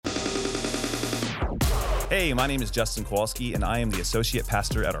Hey, my name is Justin Kowalski, and I am the Associate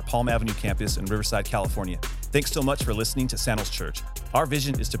Pastor at our Palm Avenue campus in Riverside, California. Thanks so much for listening to Sandals Church. Our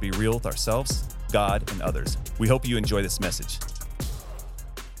vision is to be real with ourselves, God, and others. We hope you enjoy this message.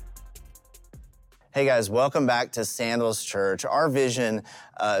 Hey guys, welcome back to Sandals Church. Our vision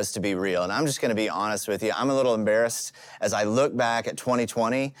is to be real, and I'm just going to be honest with you. I'm a little embarrassed as I look back at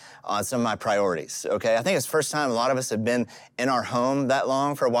 2020 on some of my priorities, okay? I think it's the first time a lot of us have been in our home that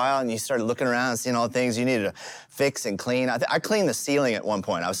long for a while, and you started looking around and seeing all the things you needed to fix and clean. I cleaned the ceiling at one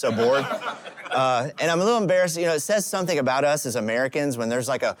point. I was so bored. And I'm a little embarrassed. You know, it says something about us as Americans when there's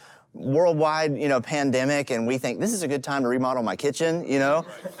like a worldwide, pandemic, and we think this is a good time to remodel my kitchen,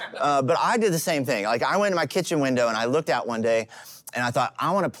 But I did the same thing. Like I went to my kitchen window and I looked out one day and I thought,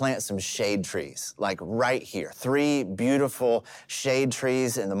 I want to plant some shade trees, like right here. 3 beautiful shade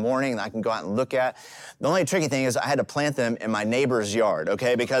trees in the morning that I can go out and look at. The only tricky thing is I had to plant them in my neighbor's yard,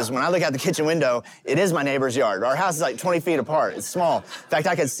 okay? Because when I look out the kitchen window, it is my neighbor's yard. Our house is like 20 feet apart. It's small. In fact,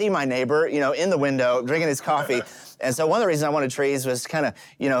 I could see my neighbor, in the window drinking his coffee. And so one of the reasons I wanted trees was kind of,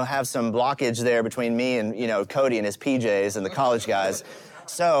 have some blockage there between me and, Cody and his PJs and the college guys.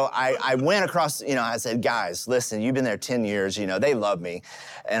 So I went across, I said, guys, listen, you've been there 10 years, they love me.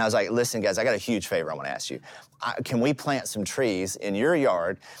 And I was like, listen, guys, I got a huge favor I want to ask you. Can we plant some trees in your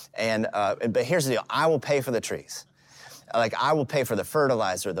yard? But here's the deal, I will pay for the trees. Like, I will pay for the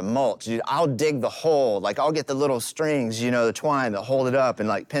fertilizer, the mulch. I'll dig the hole. Like, I'll get the little strings, the twine that hold it up and,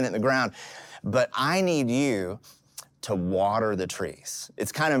 pin it in the ground. But I need you to water the trees.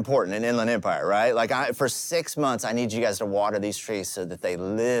 It's kind of important in Inland Empire, right? For 6 months, I need you guys to water these trees so that they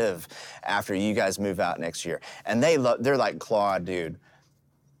live after you guys move out next year. And they're like, Claude, dude,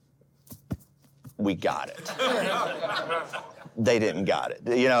 we got it. They didn't got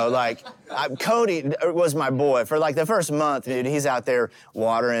it. Cody was my boy for the first month, dude. He's out there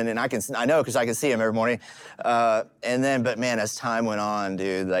watering, and I know because I can see him every morning. But man, as time went on,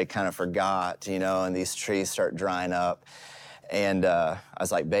 dude, they kind of forgot, and these trees start drying up. And I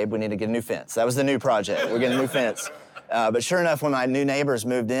was like, babe, we need to get a new fence. That was the new project. We're getting a new fence. But sure enough, when my new neighbors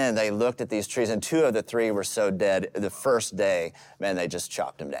moved in, they looked at these trees, and 2 of the 3 were so dead. The first day, man, they just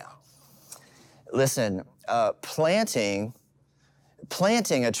chopped them down. Listen, planting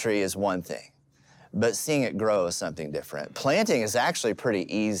a tree is one thing, but seeing it grow is something different. Planting is actually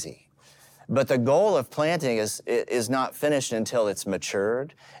pretty easy, but the goal of planting is not finished until it's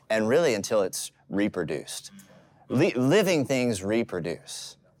matured and really until it's reproduced. Living things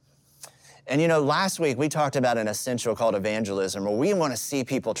reproduce. And last week we talked about an essential called evangelism, where we want to see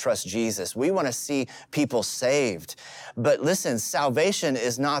people trust Jesus. We want to see people saved. But listen, salvation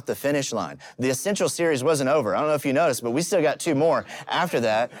is not the finish line. The Essential series wasn't over. I don't know if you noticed, but we still got 2 more after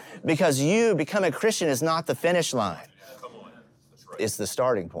that, because you becoming a Christian is not the finish line. It's the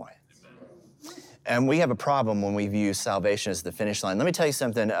starting point. And we have a problem when we view salvation as the finish line. Let me tell you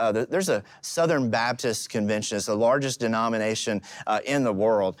something. There's a Southern Baptist Convention. It's the largest denomination in the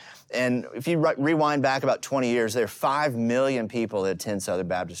world. And if you rewind back about 20 years, there are 5 million people that attend Southern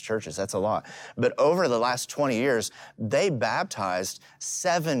Baptist churches. That's a lot. But over the last 20 years, they baptized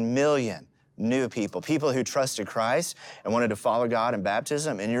 7 million new people who trusted Christ and wanted to follow God in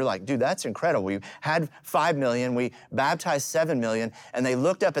baptism. And you're like, dude, that's incredible. We had 5 million, we baptized 7 million, and they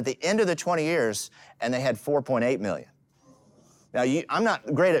looked up at the end of the 20 years and they had 4.8 million. Now, I'm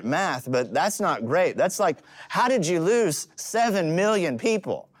not great at math, but that's not great. That's like, how did you lose 7 million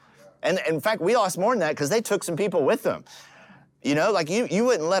people? And in fact, we lost more than that because they took some people with them. You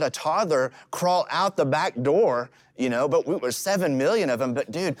wouldn't let a toddler crawl out the back door, but we were 7 million of them.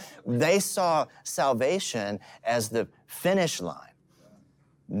 But dude, they saw salvation as the finish line,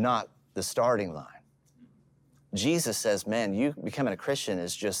 not the starting line. Jesus says, man, you becoming a Christian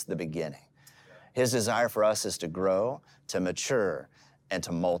is just the beginning. His desire for us is to grow, to mature, and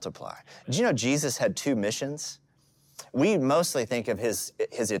to multiply. Did you know Jesus had 2 missions? We mostly think of his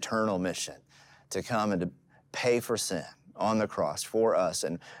eternal mission, to come and to pay for sin on the cross for us,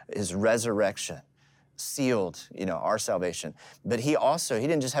 and his resurrection sealed, our salvation. But he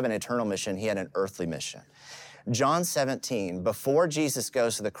didn't just have an eternal mission, he had an earthly mission. John 17, before Jesus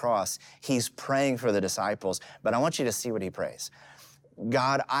goes to the cross, he's praying for the disciples, but I want you to see what he prays.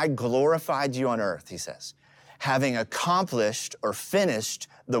 God, I glorified you on earth, he says, having accomplished or finished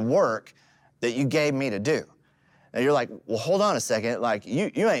the work that you gave me to do. Now you're like, well, hold on a second.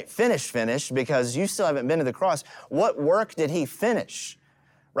 You ain't finished because you still haven't been to the cross. What work did he finish?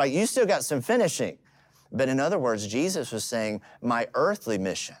 Right? You still got some finishing. But in other words, Jesus was saying, my earthly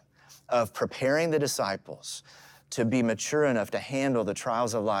mission of preparing the disciples to be mature enough to handle the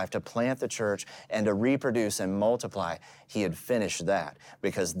trials of life, to plant the church, and to reproduce and multiply, he had finished that,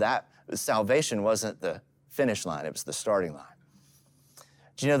 because that salvation wasn't the finish line. It was the starting line.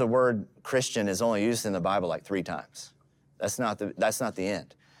 Do you know the word Christian is only used in the Bible like 3 times? That's not the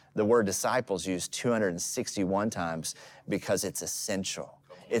end. The word disciples used 261 times because it's essential.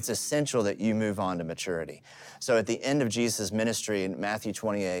 It's essential that you move on to maturity. So at the end of Jesus' ministry in Matthew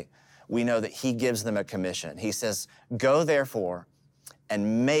 28, we know that he gives them a commission. He says, go therefore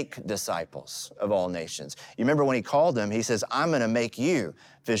and make disciples of all nations. You remember when he called them, he says, I'm going to make you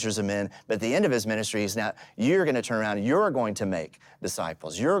fishers of men. But at the end of his ministry, he's now, you're going to turn around, you're going to make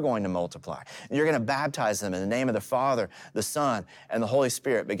disciples. You're going to multiply. You're going to baptize them in the name of the Father, the Son, and the Holy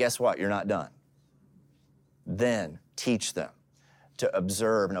Spirit. But guess what? You're not done. Then teach them to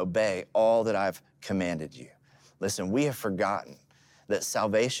observe and obey all that I've commanded you. Listen, we have forgotten that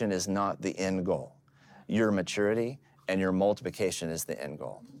salvation is not the end goal. Your maturity and your multiplication is the end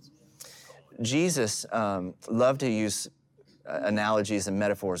goal. Jesus loved to use analogies and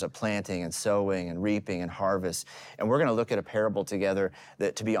metaphors of planting and sowing and reaping and harvest. And we're going to look at a parable together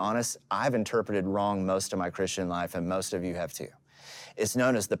that, to be honest, I've interpreted wrong most of my Christian life, and most of you have too. It's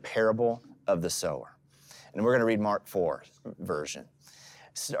known as the parable of the sower. And we're going to read Mark 4 version.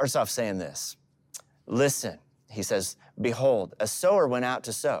 It starts off saying this. Listen, he says, behold, a sower went out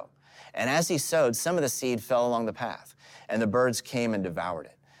to sow. And as he sowed, some of the seed fell along the path, and the birds came and devoured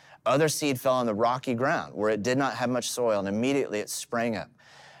it. Other seed fell on the rocky ground, where it did not have much soil, and immediately it sprang up.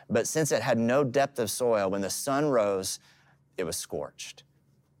 But since it had no depth of soil, when the sun rose, it was scorched.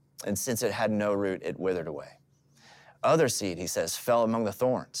 And since it had no root, it withered away. Other seed, he says, fell among the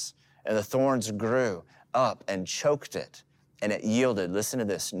thorns, and the thorns grew up and choked it, and it yielded, listen to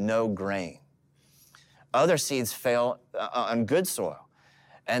this, no grain. Other seeds fell on good soil,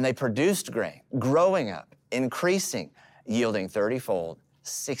 and they produced grain, growing up, increasing, yielding 30-fold,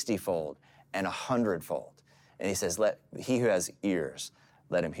 60-fold, and 100-fold. And he says, let he who has ears,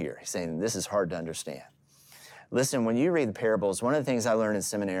 let him hear. He's saying this is hard to understand. Listen, when you read the parables, one of the things I learned in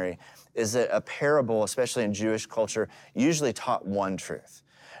seminary is that a parable, especially in Jewish culture, usually taught one truth.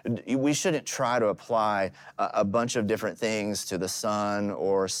 We shouldn't try to apply a bunch of different things to the sun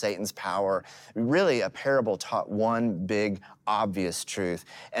or Satan's power. Really, a parable taught one big, obvious truth.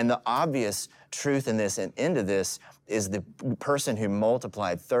 And the obvious truth in this and into this is the person who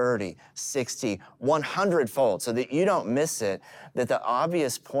multiplied 30, 60, 100-fold, so that you don't miss it, that the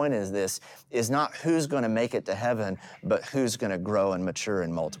obvious point is this is not who's going to make it to heaven, but who's going to grow and mature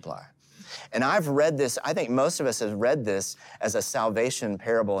and multiply. And I've read this, I think most of us have read this as a salvation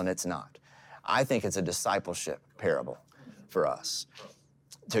parable, and it's not. I think it's a discipleship parable for us.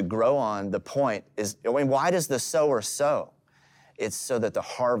 To grow on, the point is, why does the sower sow? It's so that the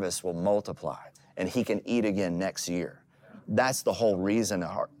harvest will multiply and he can eat again next year. That's the whole reason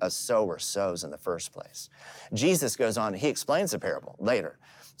a sower sows in the first place. Jesus goes on, he explains the parable later.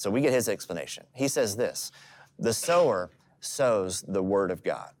 So we get his explanation. He says this, the sower sows the word of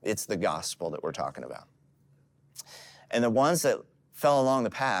God. It's the gospel that we're talking about. And the ones that fell along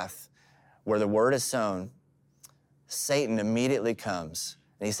the path where the word is sown, Satan immediately comes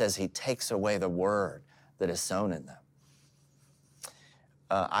and he says he takes away the word that is sown in them.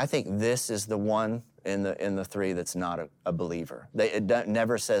 I think this is the one in the 3 that's not a believer. It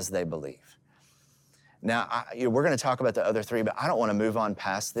never says they believe. Now, we're going to talk about the other 3, but I don't want to move on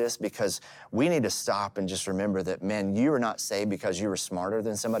past this because we need to stop and just remember that, man, you were not saved because you were smarter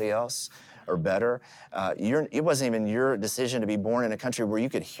than somebody else or better. It wasn't even your decision to be born in a country where you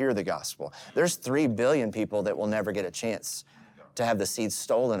could hear the gospel. There's 3 billion people that will never get a chance to have the seed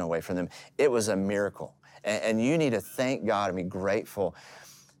stolen away from them. It was a miracle. And you need to thank God and be grateful.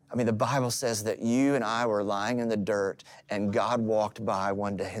 I mean, the Bible says that you and I were lying in the dirt, and God walked by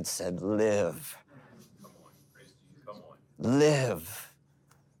one day and said, live. Live.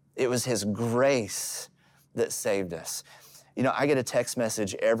 It was his grace that saved us. You know, I get a text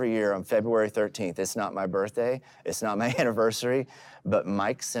message every year on February 13th. It's not my birthday. It's not my anniversary. But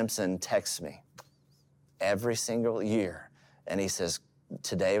Mike Simpson texts me every single year. And he says,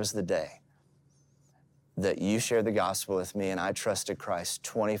 today was the day that you shared the gospel with me and I trusted Christ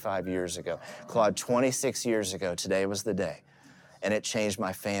 25 years ago. Claude, 26 years ago, today was the day. And it changed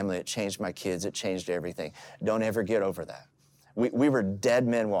my family, it changed my kids, it changed everything. Don't ever get over that. We were dead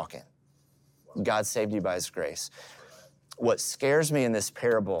men walking. God saved you by his grace. What scares me in this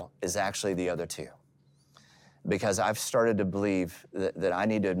parable is actually the other 2. Because I've started to believe that I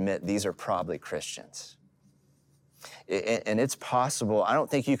need to admit these are probably Christians. And it's possible. I don't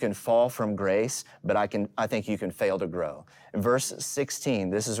think you can fall from grace, but I think you can fail to grow. In verse 16,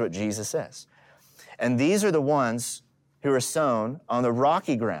 this is what Jesus says. And these are the ones who are sown on the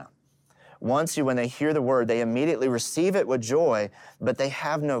rocky ground. Once when they hear the word, they immediately receive it with joy, but they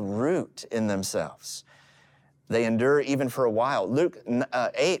have no root in themselves. They endure even for a while. Luke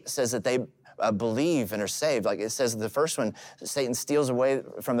 8 says that they believe and are saved. Like it says the first one, Satan steals away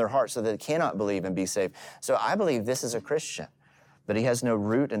from their heart so that they cannot believe and be saved. So I believe this is a Christian, but he has no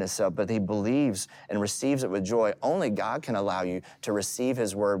root in himself, but he believes and receives it with joy. Only God can allow you to receive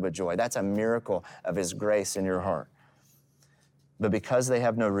his word with joy. That's a miracle of his grace in your heart. But because they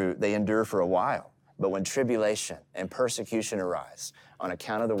have no root, they endure for a while. But when tribulation and persecution arise on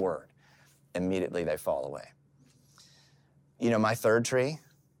account of the word, immediately they fall away. You know, my third tree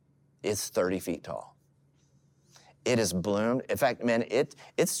is 30 feet tall. It has bloomed. In fact, man, it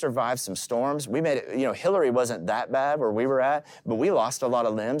survived some storms. We made it, you know, Hillary wasn't that bad where we were at, but we lost a lot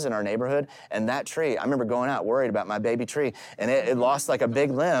of limbs in our neighborhood. And that tree, I remember going out worried about my baby tree, and it lost like a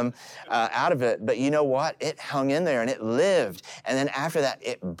big limb out of it. But you know what? It hung in there and it lived. And then after that,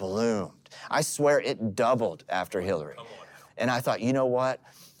 it bloomed. I swear it doubled after Hillary. And I thought, you know what?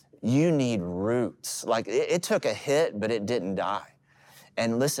 You need roots. Like it took a hit, but it didn't die.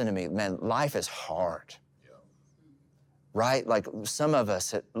 And listen to me, man, life is hard. Right? Like some of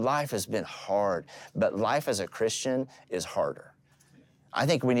us, life has been hard, but life as a Christian is harder. I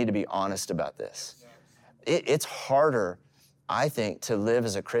think we need to be honest about this. It's harder, I think, to live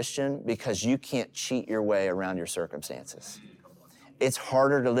as a Christian because you can't cheat your way around your circumstances. It's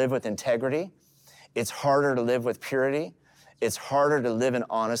harder to live with integrity. It's harder to live with purity. It's harder to live an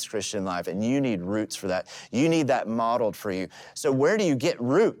honest Christian life, and you need roots for that. You need that modeled for you. So where do you get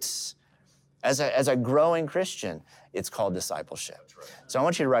roots? As a growing Christian, it's called discipleship. So I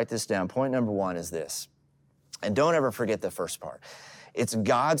want you to write this down. Point number 1 is this, and don't ever forget the first part. It's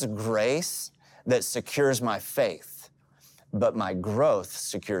God's grace that secures my faith, but my growth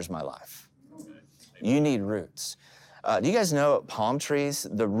secures my life. You need roots. Do you guys know palm trees?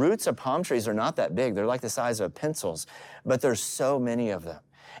 The roots of palm trees are not that big. They're like the size of pencils, but there's so many of them.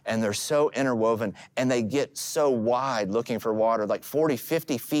 And they're so interwoven, and they get so wide looking for water, like 40,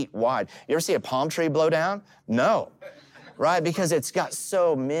 50 feet wide. You ever see a palm tree blow down? No, right? Because it's got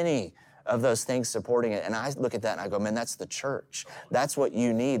so many of those things supporting it. And I look at that and I go, man, that's the church. That's what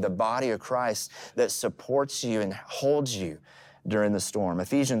you need, the body of Christ that supports you and holds you during the storm.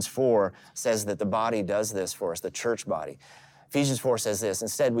 Ephesians 4 says that the body does this for us, the church body. Ephesians 4 says this,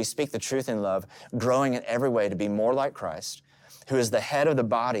 instead we speak the truth in love, growing in every way to be more like Christ, who is the head of the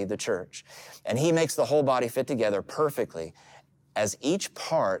body, the church. And he makes the whole body fit together perfectly as each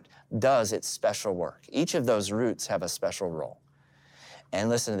part does its special work. Each of those roots have a special role. And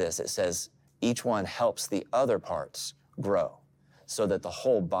listen to this, it says each one helps the other parts grow so that the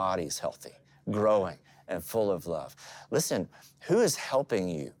whole body's healthy, growing and full of love. Listen, who is helping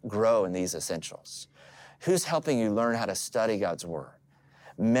you grow in these essentials? Who's helping you learn how to study God's word,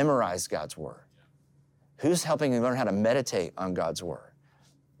 memorize God's word? Who's helping you learn how to meditate on God's word?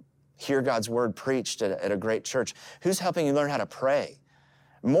 Hear God's word preached at a great church. Who's helping you learn how to pray?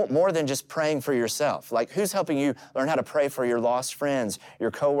 More than just praying for yourself. Like who's helping you learn how to pray for your lost friends,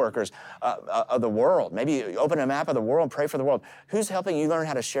 your coworkers, of the world? Maybe you open a map of the world and pray for the world. Who's helping you learn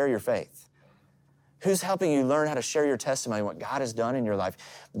how to share your faith? Who's helping you learn how to share your testimony, what God has done in your life?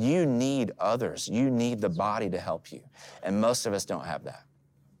 You need others. You need the body to help you. And most of us don't have that.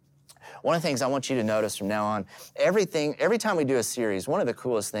 One of the things I want you to notice from now on, every time we do a series, one of the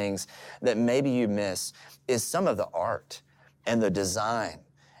coolest things that maybe you miss is some of the art and the design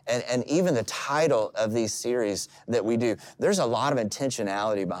and even the title of these series that we do. There's a lot of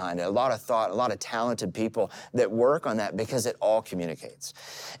intentionality behind it, a lot of thought, a lot of talented people that work on that because it all communicates.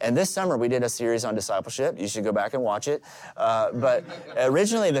 And this summer we did a series on discipleship. You should go back and watch it. But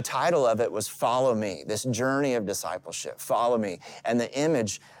originally the title of it was Follow Me, this journey of discipleship, follow me. And the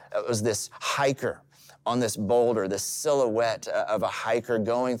image was this hiker on this boulder, this silhouette of a hiker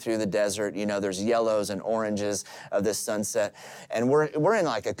going through the desert. You know, there's yellows and oranges of this sunset. And we're in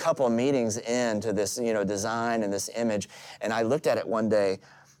like a couple of meetings into this, you know, design and this image. And I looked at it one day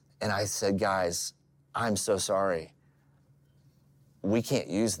and I said, guys, I'm so sorry. We can't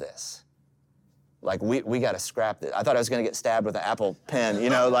use this. Like, we got to scrap it. I thought I was going to get stabbed with an Apple pen, you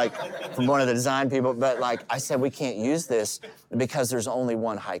know, like from one of the design people. But like I said, we can't use this because there's only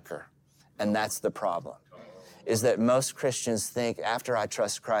one hiker. And that's the problem, is that most Christians think after I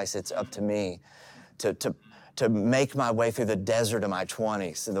trust Christ, it's up to me to make my way through the desert of my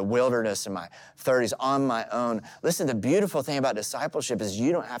 20s, and the wilderness in my 30s on my own. Listen, the beautiful thing about discipleship is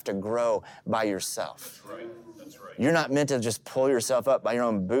you don't have to grow by yourself. That's right. That's right. You're not meant to just pull yourself up by your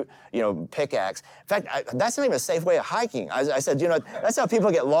own pickaxe. In fact, that's not even a safe way of hiking. I said, you know, that's how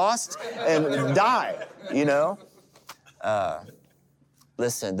people get lost and die, you know.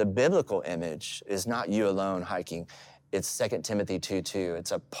 Listen, the biblical image is not you alone hiking. It's 2 Timothy 2:2.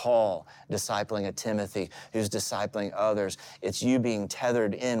 It's a Paul discipling a Timothy who's discipling others. It's you being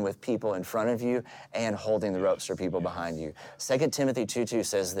tethered in with people in front of you and holding the ropes for people behind you. 2 Timothy 2:2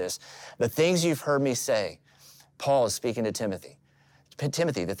 says this, the things you've heard me say, Paul is speaking to Timothy.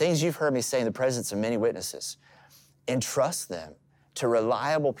 Timothy, the things you've heard me say in the presence of many witnesses, entrust them to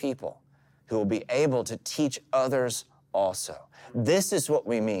reliable people who will be able to teach others also. This is what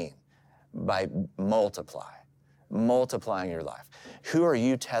we mean by multiplying your life. Who are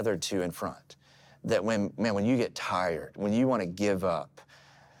you tethered to in front? That when you get tired, when you want to give up,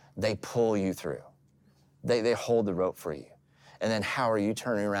 they pull you through. They hold the rope for you. And then how are you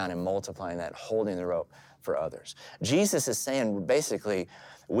turning around and multiplying that, holding the rope for others? Jesus is saying, basically,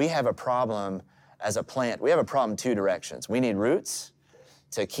 we have a problem as a plant. We have a problem two directions. We need roots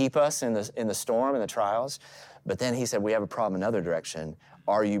to keep us in the storm and the trials. But then he said, we have a problem another direction.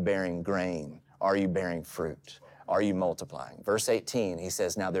 Are you bearing grain? Are you bearing fruit? Are you multiplying? Verse 18, he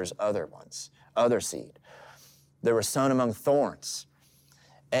says, now there's other ones, other seed. They were sown among thorns.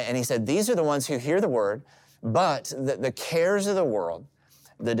 And he said, these are the ones who hear the word, but the cares of the world,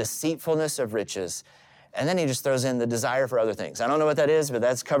 the deceitfulness of riches, and then he just throws in the desire for other things. I don't know what that is, but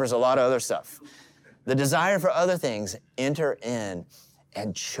that covers a lot of other stuff. The desire for other things enter in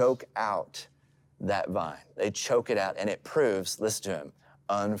and choke out that vine. They choke it out, and it proves, listen to him,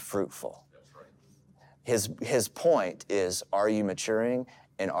 unfruitful. His point is, are you maturing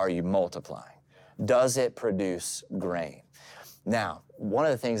and are you multiplying? Does it produce grain? Now, one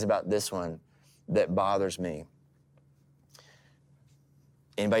of the things about this one that bothers me,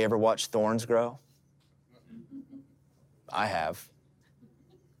 anybody ever watch thorns grow? I have.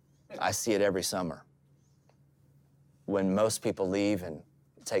 I see it every summer. When most people leave and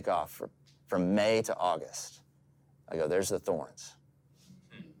take off from May to August, I go, there's the thorns.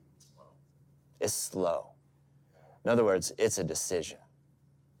 It's slow. In other words, it's a decision.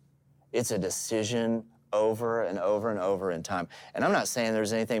 It's a decision over and over and over in time. And I'm not saying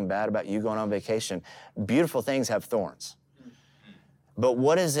there's anything bad about you going on vacation. Beautiful things have thorns. But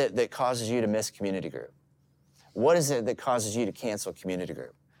what is it that causes you to miss community group? What is it that causes you to cancel community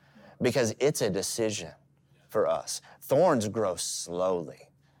group? Because it's a decision for us. Thorns grow slowly.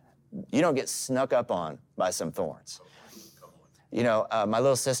 You don't get snuck up on by some thorns. You know, my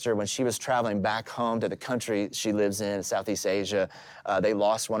little sister, when she was traveling back home to the country she lives in, Southeast Asia, they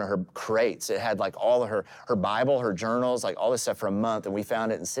lost one of her crates. It had like all of her Bible, her journals, like all this stuff for a month, and we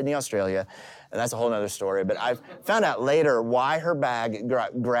found it in Sydney, Australia, and that's a whole other story. But I found out later why her bag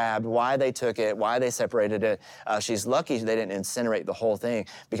grabbed, why they took it, why they separated it. She's lucky they didn't incinerate the whole thing,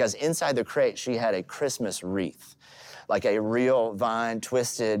 because inside the crate she had a Christmas wreath. Like a real vine,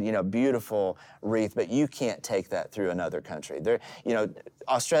 twisted, beautiful wreath, but you can't take that through another country.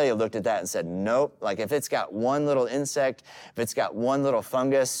 Australia looked at that and said, nope, like if it's got one little insect, if it's got one little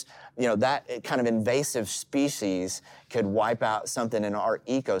fungus, that kind of invasive species could wipe out something in our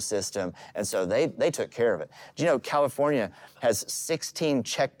ecosystem, and so they took care of it. Do you know California has 16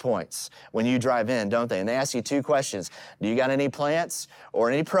 checkpoints when you drive in, don't they? And they ask you two questions. Do you got any plants or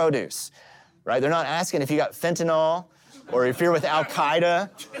any produce? Right? They're not asking if you got fentanyl or if you're with Al-Qaeda,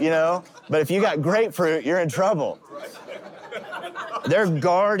 but if you got grapefruit, you're in trouble. They're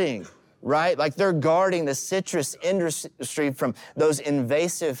guarding, right? Like they're guarding the citrus industry from those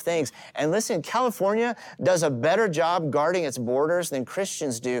invasive things. And listen, California does a better job guarding its borders than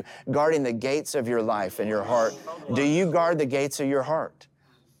Christians do guarding the gates of your life and your heart. Do you guard the gates of your heart?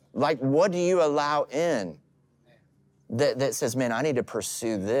 Like what do you allow in that says, man, I need to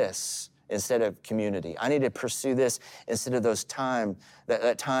pursue this instead of community. I need to pursue this instead of those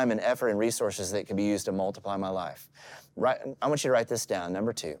that time and effort and resources that can be used to multiply my life. Right? I want you to write this down.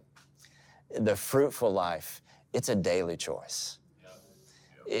 Number 2, the fruitful life, it's a daily choice.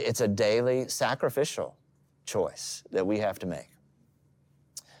 It's a daily sacrificial choice that we have to make.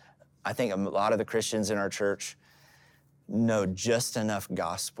 I think a lot of the Christians in our church know just enough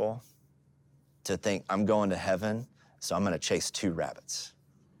gospel to think, I'm going to heaven, so I'm going to chase 2 rabbits.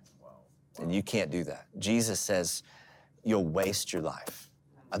 And you can't do that. Jesus says you'll waste your life.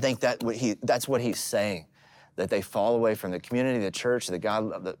 I think that's what he's saying, that they fall away from the community, the church,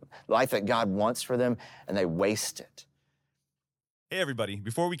 the life that God wants for them, and they waste it. Hey, everybody.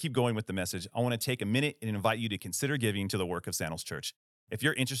 Before we keep going with the message, I want to take a minute and invite you to consider giving to the work of Sandals Church. If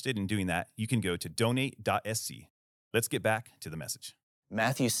you're interested in doing that, you can go to donate.sc. Let's get back to the message.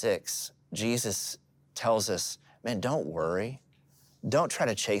 Matthew 6, Jesus tells us, man, don't worry. Don't try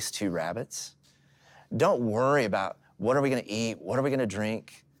to chase 2 rabbits. Don't worry about what are we going to eat? What are we going to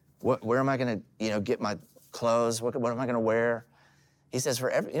drink? Where am I going to, get my clothes? What am I going to wear? He says,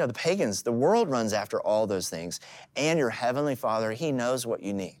 the pagans, the world runs after all those things. And your heavenly Father, he knows what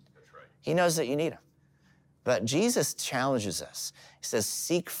you need. That's right. He knows that you need him. But Jesus challenges us. He says,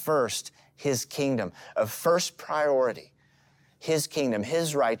 seek first his kingdom, of first priority, his kingdom,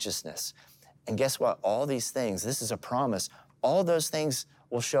 his righteousness. And guess what? All these things, this is a promise, all those things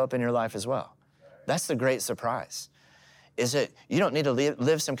will show up in your life as well. That's the great surprise. Is that you don't need to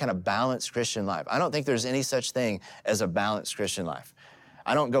live some kind of balanced Christian life. I don't think there's any such thing as a balanced Christian life.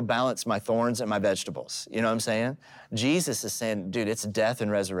 I don't go balance my thorns and my vegetables. You know what I'm saying? Jesus is saying, dude, it's death and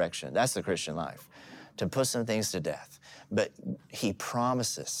resurrection. That's the Christian life, to put some things to death. But he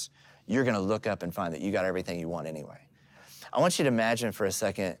promises you're going to look up and find that you got everything you want anyway. I want you to imagine for a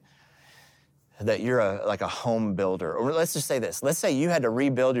second that you're like a home builder. Or let's just say this. Let's say you had to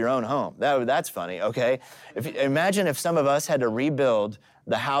rebuild your own home. That's funny, okay? Imagine if some of us had to rebuild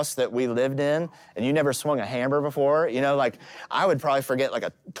the house that we lived in and you never swung a hammer before. Like I would probably forget like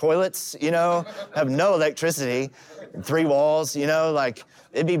toilets, have no electricity, 3 walls, like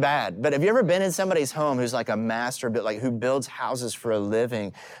it'd be bad. But have you ever been in somebody's home who's like a master, who builds houses for a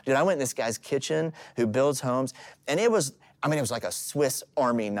living? Dude, I went in this guy's kitchen who builds homes, and it was like a Swiss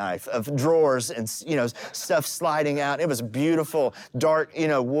Army knife of drawers and, stuff sliding out. It was beautiful, dark,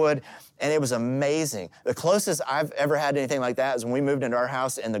 wood, and it was amazing. The closest I've ever had to anything like that is when we moved into our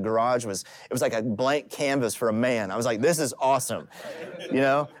house and the garage was like a blank canvas for a man. I was like, this is awesome.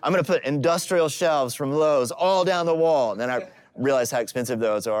 I'm gonna put industrial shelves from Lowe's all down the wall. And then I realized how expensive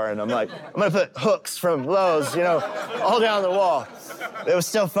those are, and I'm like, I'm gonna put hooks from Lowe's, all down the wall. It was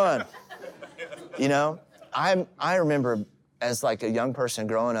still fun, I remember as like a young person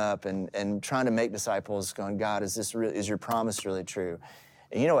growing up and trying to make disciples, going, God, is your promise really true?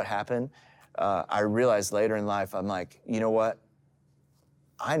 And you know what happened? I realized later in life, I'm like, you know what?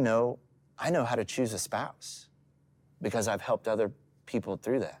 I know how to choose a spouse because I've helped other people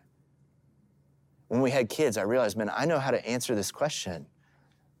through that. When we had kids, I realized, man, I know how to answer this question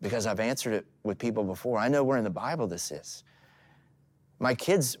because I've answered it with people before. I know where in the Bible this is. My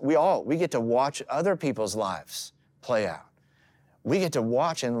kids, we get to watch other people's lives play out. We get to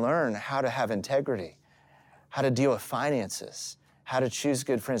watch and learn how to have integrity, how to deal with finances, how to choose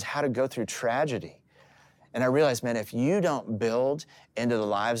good friends, how to go through tragedy. And I realized, man, if you don't build into the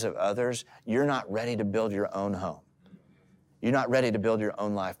lives of others, you're not ready to build your own home. You're not ready to build your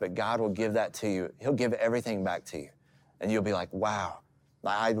own life, but God will give that to you. He'll give everything back to you. And you'll be like, wow,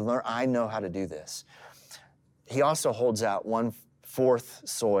 I know how to do this. He also holds out 1/4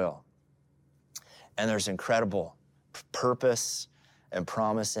 soil. And there's incredible purpose and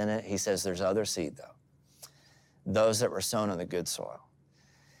promise in it. He says there's other seed, though. Those that were sown on the good soil.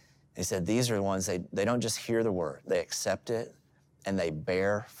 He said these are the ones, they don't just hear the word. They accept it, and they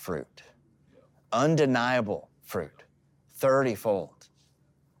bear fruit. Undeniable fruit. 30-fold.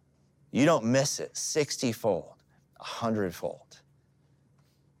 You don't miss it. 60-fold. 100-fold.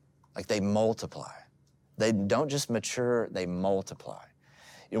 Like they multiply. They don't just mature, they multiply.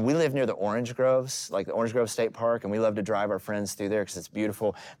 We live near the orange groves, like the Orange Grove State Park, and we love to drive our friends through there because it's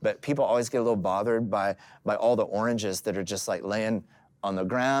beautiful. But people always get a little bothered by all the oranges that are just like laying on the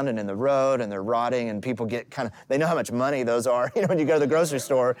ground and in the road, and they're rotting, and people get they know how much money those are, when you go to the grocery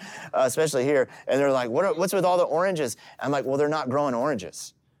store, especially here, and they're like, what's with all the oranges? I'm like, well, they're not growing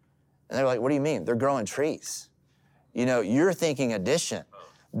oranges. And they're like, what do you mean? They're growing trees. You're thinking addition.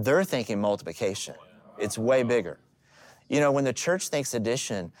 They're thinking multiplication. It's way bigger. When the church thinks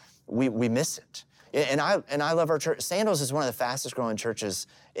addition, we miss it. And I love our church. Sandals is one of the fastest growing churches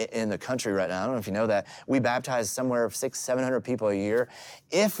in the country right now. I don't know if you know that. We baptize somewhere of 600-700 people a year.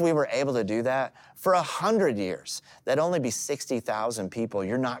 If we were able to do that for 100 years, that'd only be 60,000 people.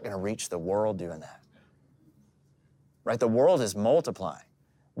 You're not going to reach the world doing that. Right? The world is multiplying.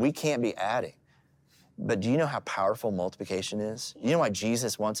 We can't be adding. But do you know how powerful multiplication is? You know why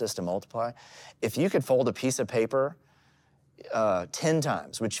Jesus wants us to multiply? If you could fold a piece of paper 10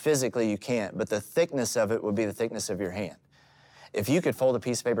 times, which physically you can't, but the thickness of it would be the thickness of your hand. If you could fold a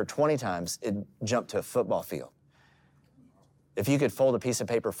piece of paper 20 times, it'd jump to a football field. If you could fold a piece of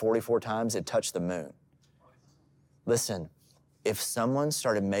paper 44 times, it'd touch the moon. Listen, if someone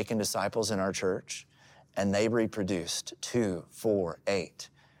started making disciples in our church and they reproduced 2, 4, 8,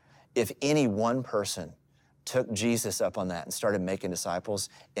 if any one person took Jesus up on that and started making disciples,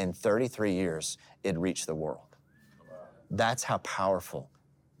 in 33 years, it'd reach the world. That's how powerful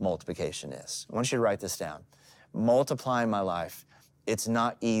multiplication is. I want you to write this down. Multiplying my life, it's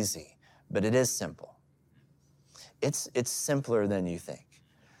not easy, but it is simple. It's simpler than you think.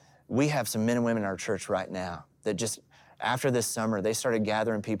 We have some men and women in our church right now that just, after this summer, they started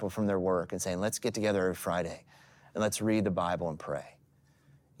gathering people from their work and saying, let's get together every Friday and let's read the Bible and pray.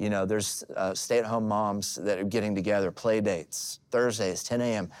 There's stay-at-home moms that are getting together, play dates, Thursdays, 10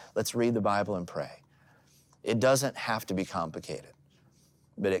 a.m. Let's read the Bible and pray. It doesn't have to be complicated,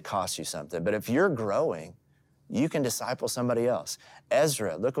 but it costs you something. But if you're growing, you can disciple somebody else.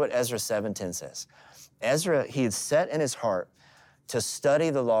 Ezra, look what Ezra 7:10 says. Ezra, he had set in his heart to study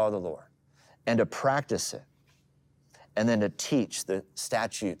the law of the Lord and to practice it, and then to teach the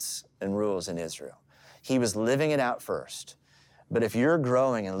statutes and rules in Israel. He was living it out first. But if you're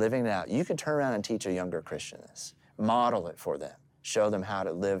growing and living it out, you can turn around and teach a younger Christian this. Model it for them. Show them how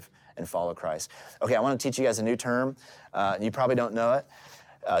to live and follow Christ. Okay, I want to teach you guys a new term. You probably don't know it.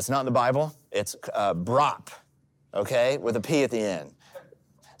 It's not in the Bible. It's brop, okay, with a P at the end.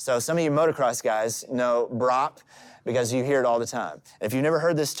 So some of you motocross guys know brop because you hear it all the time. If you've never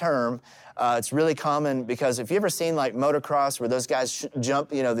heard this term, it's really common because if you ever seen like motocross where those guys jump,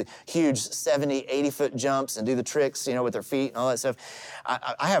 the huge 70, 80-foot jumps and do the tricks, with their feet and all that stuff.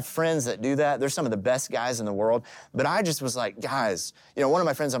 I have friends that do that. They're some of the best guys in the world. But I just was like, guys, one of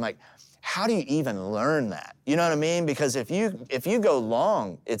my friends, I'm like, how do you even learn that? You know what I mean? Because if you go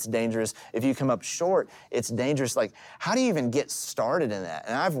long, it's dangerous. If you come up short, it's dangerous. Like, how do you even get started in that?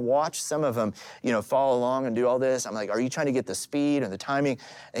 And I've watched some of them, follow along and do all this. I'm like, are you trying to get the speed and the timing?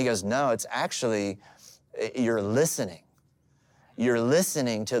 And he goes, no, it's actually, you're listening. You're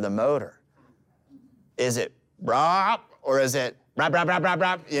listening to the motor. Is it brop or is it brop, brop, brop, brop,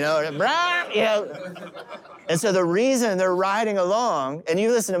 brop? Brop, And so the reason they're riding along, and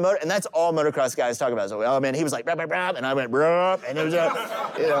you listen to motor, and that's all motocross guys talk about. So, oh man, he was like, brap, brap, brap, and I went, brap, and it was,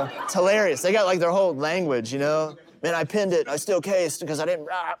 it's hilarious. They got like their whole language, Man, I pinned it, I still cased because I didn't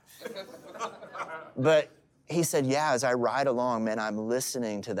brap. But he said, yeah, as I ride along, man, I'm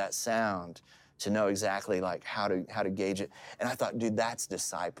listening to that sound to know exactly like how to gauge it. And I thought, dude, that's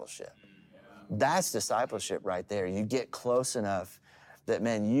discipleship. That's discipleship right there. You get close enough that,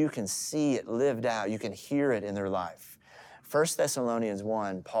 man, you can see it lived out. You can hear it in their life. 1 Thessalonians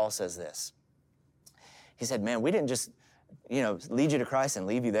 1, Paul says this. He said, man, we didn't just, lead you to Christ and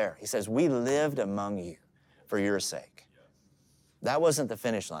leave you there. He says, we lived among you for your sake. That wasn't the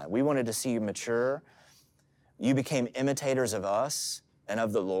finish line. We wanted to see you mature. You became imitators of us and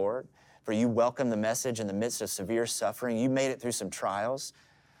of the Lord, for you welcomed the message in the midst of severe suffering. You made it through some trials.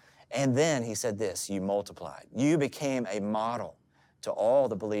 And then he said this, you multiplied. You became a model to all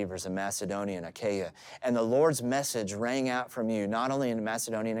the believers in Macedonia and Achaia. And the Lord's message rang out from you, not only in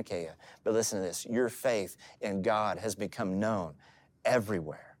Macedonia and Achaia, but listen to this, your faith in God has become known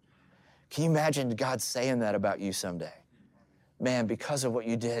everywhere. Can you imagine God saying that about you someday? Man, because of what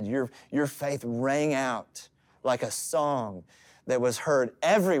you did, your faith rang out like a song that was heard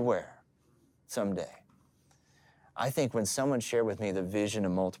everywhere someday. I think when someone shared with me the vision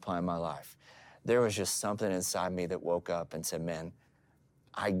of multiplying my life, there was just something inside me that woke up and said, man,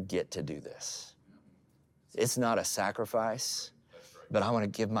 I get to do this. It's not a sacrifice, but I want to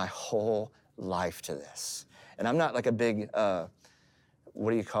give my whole life to this. And I'm not like a big,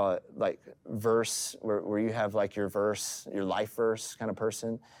 what do you call it, like verse, where you have like your verse, your life verse kind of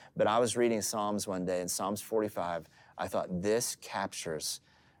person. But I was reading Psalms one day, and Psalms 45, I thought this captures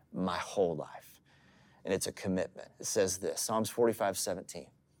my whole life. And it's a commitment. It says this, Psalms 45:17.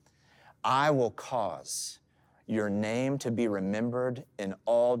 I will cause your name to be remembered in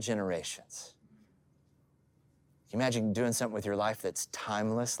all generations. Can you imagine doing something with your life that's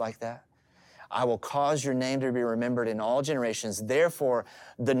timeless like that? I will cause your name to be remembered in all generations. Therefore,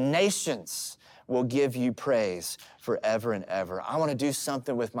 the nations will give you praise forever and ever. I want to do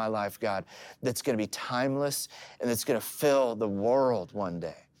something with my life, God, that's going to be timeless and that's going to fill the world one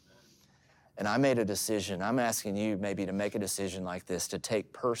day. And I made a decision. I'm asking you maybe to make a decision like this, to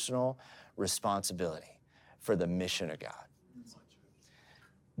take personal responsibility for the mission of God.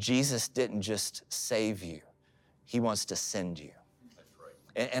 Jesus didn't just save you. He wants to send you.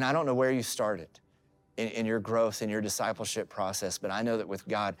 And I don't know where you started in your growth, in your discipleship process, but I know that with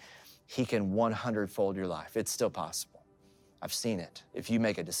God, He can 100-fold your life. It's still possible. I've seen it if you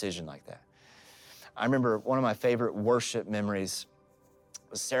make a decision like that. I remember one of my favorite worship memories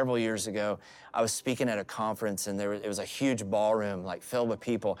was several years ago. I was speaking at a conference, and it was a huge ballroom, like filled with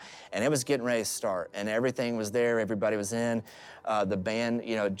people, and it was getting ready to start, and everything was there. Everybody was in. The band,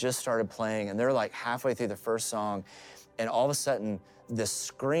 just started playing, and they're like halfway through the first song, and all of a sudden, the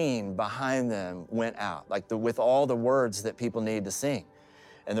screen behind them went out, with all the words that people needed to sing,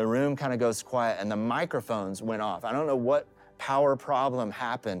 and the room kind of goes quiet, and the microphones went off. I don't know what power problem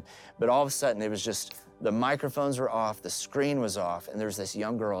happened, but all of a sudden, it was just the microphones were off, the screen was off, and there's this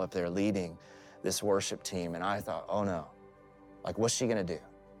young girl up there leading this worship team. And I thought, oh no, what's she gonna do?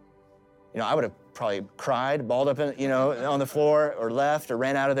 I would have probably cried, balled up, on the floor, or left, or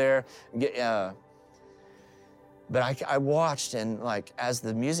ran out of there. But I watched, and like as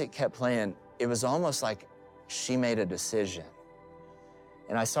the music kept playing, it was almost like she made a decision.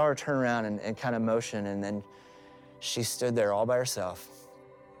 And I saw her turn around and kind of motion, and then she stood there all by herself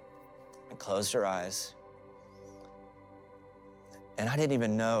and closed her eyes. And I didn't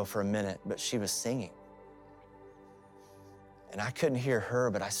even know for a minute, but she was singing. And I couldn't hear her,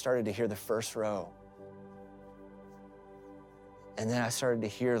 but I started to hear the first row. And then I started to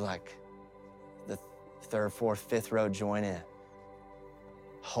hear like the third, fourth, fifth row join in.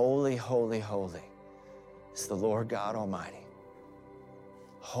 Holy, holy, holy is the Lord God Almighty.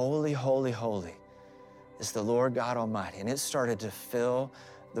 Holy, holy, holy is the Lord God Almighty. And it started to fill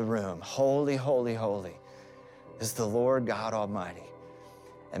the room. Holy, holy, holy is the Lord God Almighty.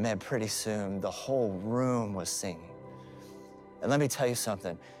 And man, pretty soon the whole room was singing. And let me tell you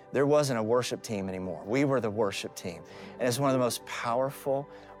something, there wasn't a worship team anymore. We were the worship team. And it's one of the most powerful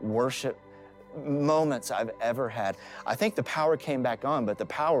worship moments I've ever had. I think the power came back on, but the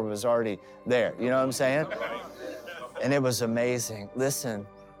power was already there. You know what I'm saying? And it was amazing. Listen,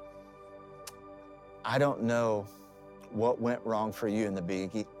 I don't know what went wrong for you in the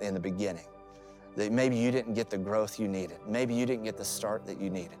beginning. That maybe you didn't get the growth you needed. Maybe you didn't get the start that you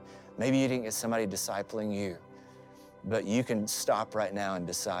needed. Maybe you didn't get somebody discipling you. But you can stop right now and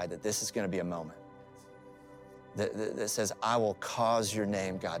decide that this is going to be a moment that says, I will cause your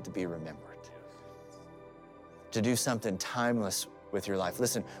name, God, to be remembered. To do something timeless with your life.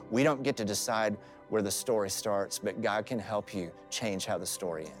 Listen, we don't get to decide where the story starts, but God can help you change how the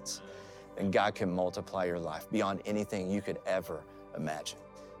story ends. And God can multiply your life beyond anything you could ever imagine.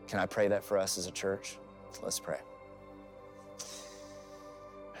 Can I pray that for us as a church? Let's pray.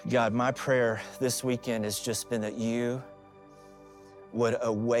 God, my prayer this weekend has just been that you would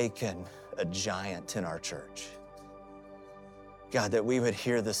awaken a giant in our church. God, that we would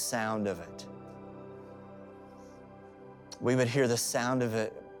hear the sound of it. We would hear the sound of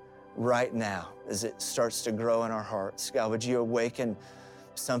it right now as it starts to grow in our hearts. God, would you awaken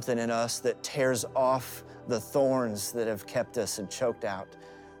something in us that tears off the thorns that have kept us and choked out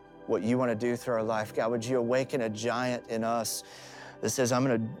what you want to do through our life. God, would you awaken a giant in us that says, I'm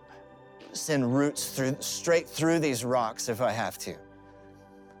going to send roots straight through these rocks if I have to.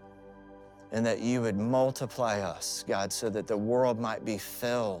 And that you would multiply us, God, so that the world might be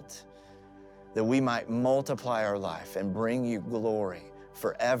filled, that we might multiply our life and bring you glory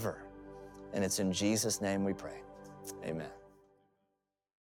forever. And it's in Jesus' name we pray. Amen.